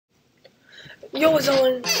Yo, what's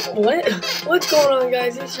on? What's going on,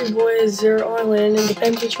 guys? It's your boy Zero Orland, and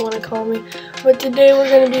depends what you want to call me. But today we're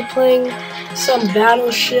gonna be playing some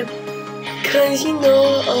Battleship, cause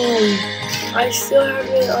I still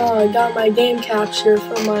haven't got my game capture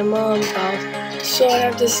from my mom's house, so I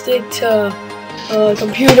have to stick to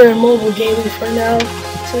computer and mobile gaming for now.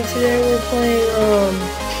 So today we're playing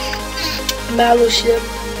Battleship.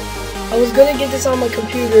 I was gonna get this on my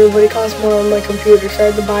computer, but it costs more on my computer, so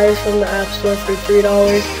I had to buy it from the App Store for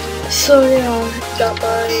 $3. So yeah, got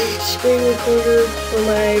my screen recorder for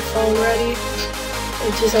my phone ready.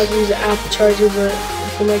 I just have to use the Apple charger, but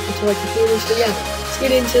it's connected to my computer. So yeah, let's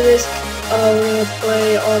get into this. We're gonna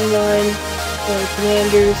play online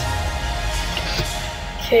commanders.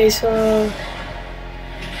 Okay, so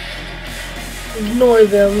ignore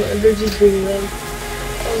them. They're just being them.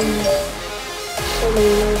 So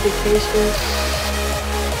many notifications.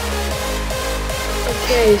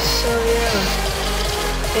 Okay, so yeah,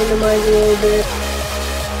 randomize a little bit. I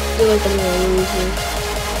feel like I'm gonna lose this.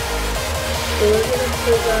 So we're gonna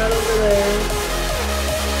put that over there.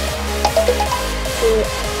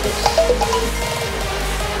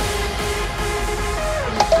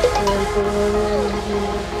 And then put one in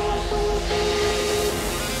here.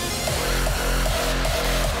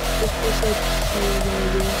 This looks like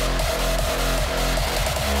maybe.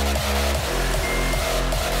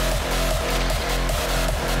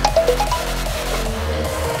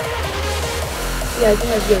 Yeah, I think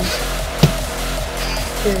that's good.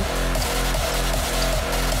 Here.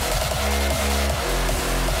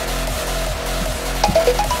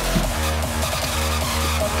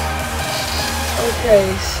 Okay,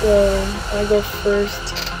 so I go first.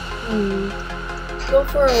 Go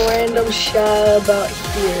for a random shot about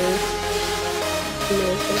here. Okay,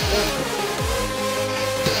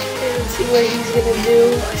 let's see what he's gonna do.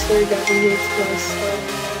 I swear to God, he hits my stuff.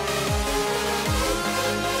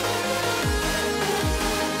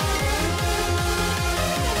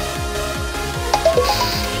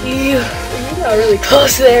 You got really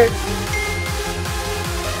close there.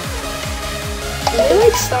 Can they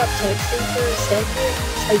like stop texting for a second?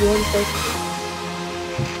 It's like 1 second.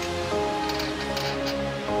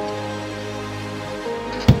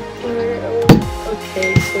 Okay,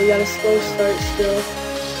 so we got a slow start still.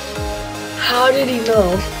 How did he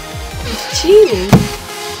know? He's cheating.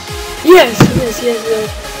 Yes. Okay, so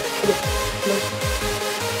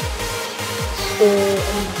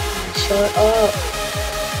shut up.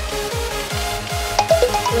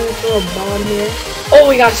 I'm gonna throw a bomb here. Oh,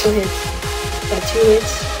 we got some hits. Got 2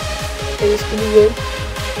 hits. Okay, this could be good.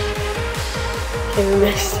 Okay, we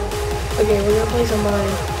missed. Okay, we're gonna play some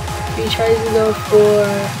mine. He tries to go for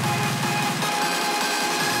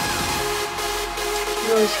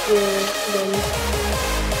north here, then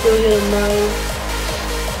he'll hit a mine.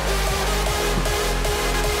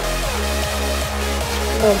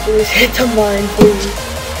 Come on, please hit the mine, please.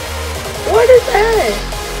 What is that?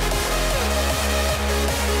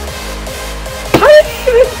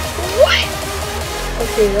 What?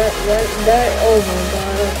 Okay, that, oh my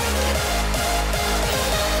god.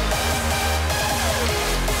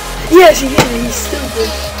 Yes, he hit it, he's stupid.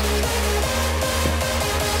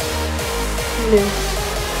 No.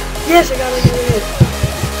 Yes, I got another hit.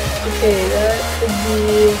 Okay, that could be,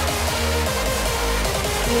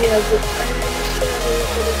 yeah, but I understand a little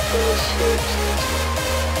bit of bullshit.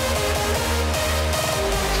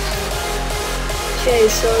 Okay,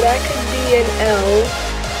 so that could be an L.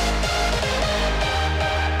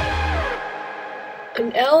 An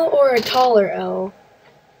L or a taller L?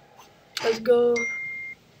 Let's go.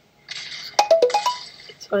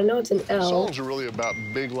 So I know it's an L. Songs are really about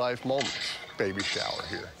big life moments. Baby shower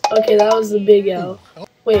here. Okay, that was the big L.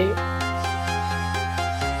 Wait.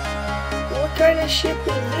 What kind of ship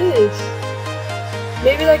is this?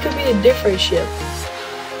 Maybe that could be a different ship.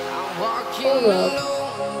 Hold up.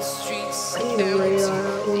 I need a radar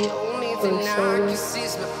on me. Or sonar.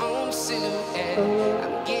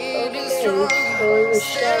 Okay, so there's a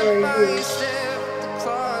shot right here.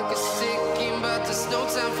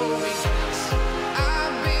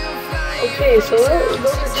 Okay, so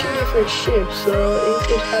those are 2 different ships, so you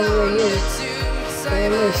could have it right here.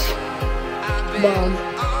 And this bomb.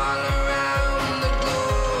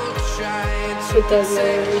 Put that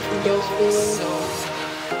there if it goes forward.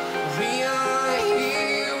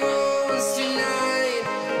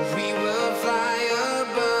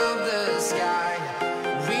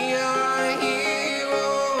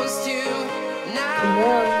 Come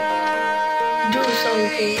on, do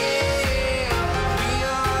something.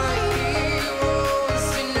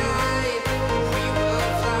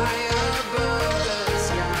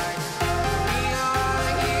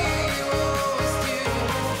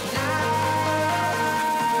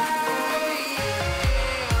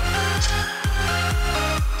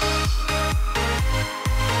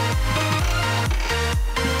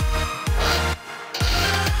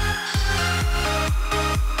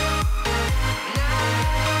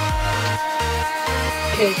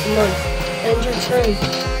 Okay, come on. End your turn.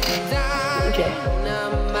 Okay.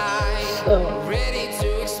 So,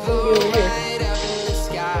 over here.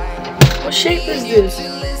 What shape is this?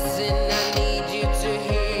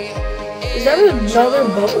 Is that another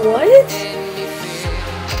boat? What?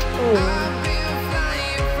 Oh.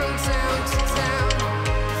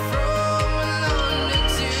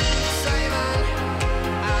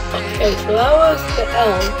 Okay, so that was the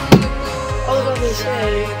L. I was about to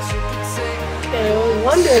say. Yeah, I was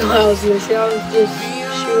wondering what I was missing. I was just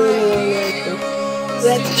shooting along there too. So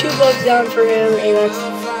that's 2 boats down for him, and that's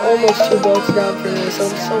almost 2 boats down for me. So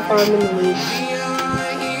far I'm in the lead.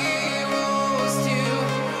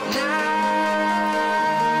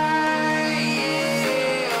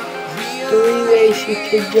 3 ways he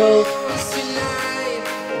could go.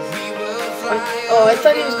 I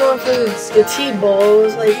thought he was going for the T-ball. It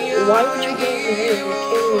was like, why would you go over here? You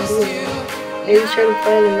can't even do it. Maybe he's trying to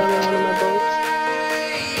find another one of my boats.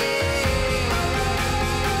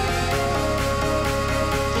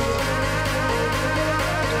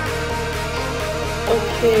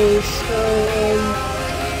 Okay, so,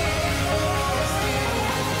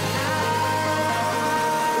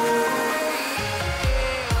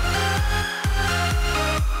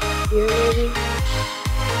 here maybe?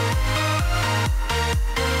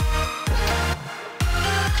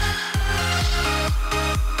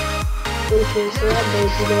 Okay, so that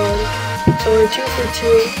boat's done. So we're 2 for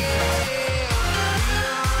 2.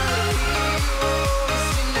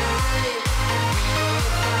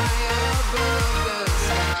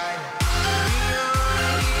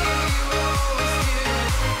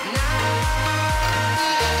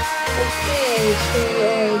 Okay, so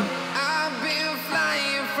I've been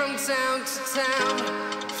flying from town to town,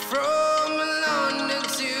 from London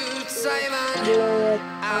to Taiwan.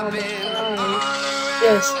 I've been all around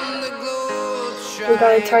yes. the globe. We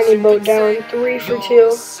got a tiny boat down, 3 for 2.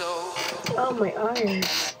 Oh, my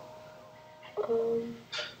irons.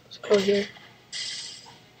 Let's go here.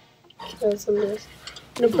 That's some of this.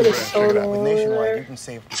 I'm gonna put a soda With over Nationwide, you there. can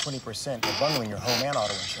save up to 20% by bundling your home and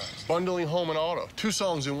auto insurance. Bundling home and auto. 2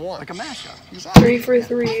 songs in one. Like a mashup. 3 for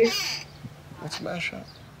 3. What's a mashup?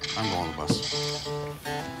 I'm going with bus.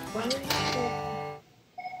 Why would you?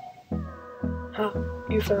 Ha!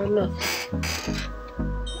 You found nothing.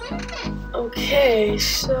 Okay,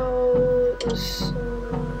 so.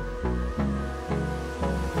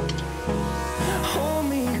 Hold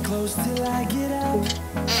me close till I get up.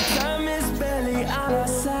 Time is barely on our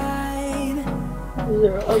side.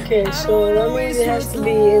 0. Okay, so that means it has to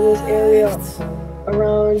be in this area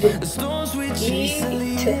around The storms we E chase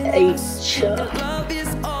to H. love is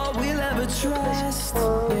all we'll ever trust.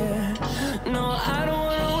 Yeah. No, I don't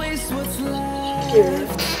wanna waste what's left. Here.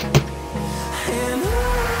 And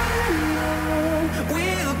on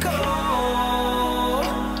we'll go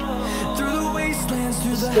through the wastelands,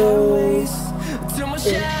 through the highways, till my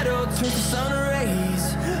shadow turns to sun rays.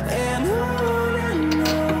 And on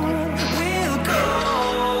we'll go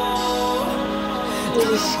This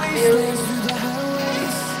through is the scary. wastelands, through the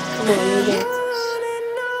highways. Come on, you got this.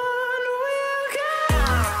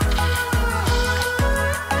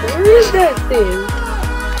 Where is that thing?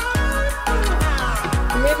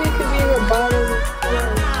 Maybe it could be in the bottom.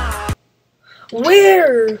 Yeah.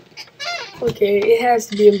 Where? Okay, it has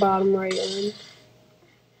to be in bottom right.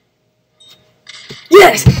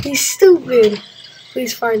 Yes! He's stupid!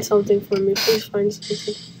 Please find something for me. Please find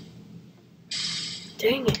something.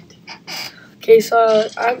 Dang it. Okay, so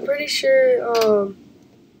I'm pretty sure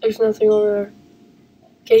there's nothing over there.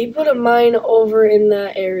 Okay, he put a mine over in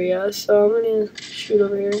that area, so I'm gonna shoot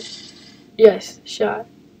over here. Yes, shot.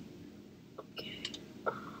 Okay.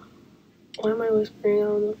 Why am I whispering? I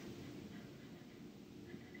don't know.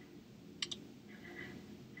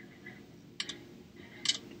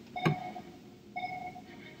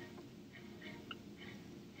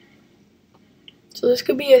 So this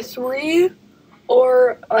could be a 3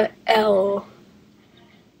 or a L.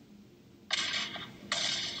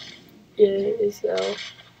 Yeah, it's L.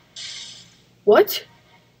 What?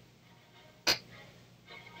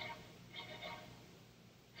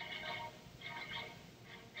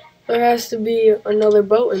 There has to be another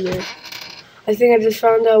boat in there. I think I just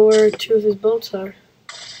found out where 2 of his boats are.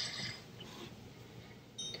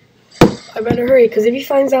 I better hurry, because if he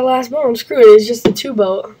finds that last boat, I'm screwed. It's just a 2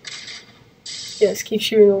 boat. Yes, keep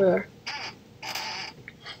shooting over there.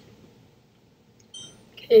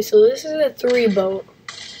 Okay, so this is a 3 boat.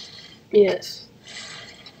 Yes.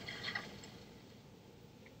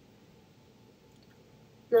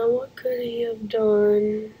 Now what could he have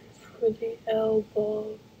done for the L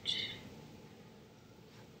boat?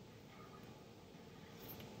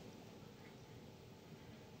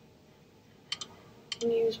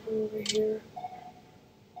 can use one over here.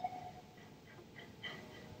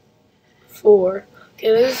 4.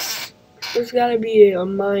 Okay, there's gotta be a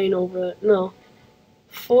mine over there. No.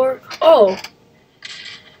 4. Oh!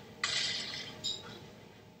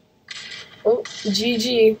 Oh,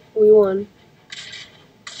 GG. We won.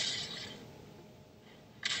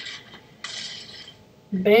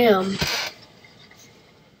 Bam.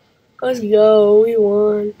 Let's go. We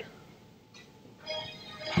won.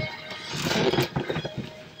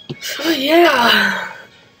 So yeah.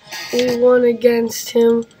 We won against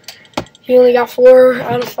him. He only got 4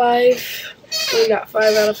 out of 5. We got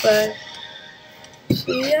 5 out of 5.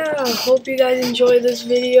 So yeah, hope you guys enjoyed this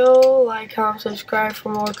video. Like, comment, subscribe for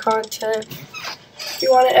more content. If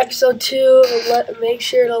you want an episode 2, make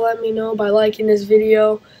sure to let me know by liking this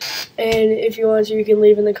video. And if you want to, you can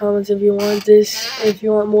leave in the comments if you want this, if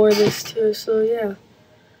you want more of this too. So yeah.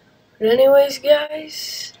 But anyways,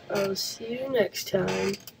 guys, I'll see you next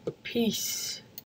time. Peace.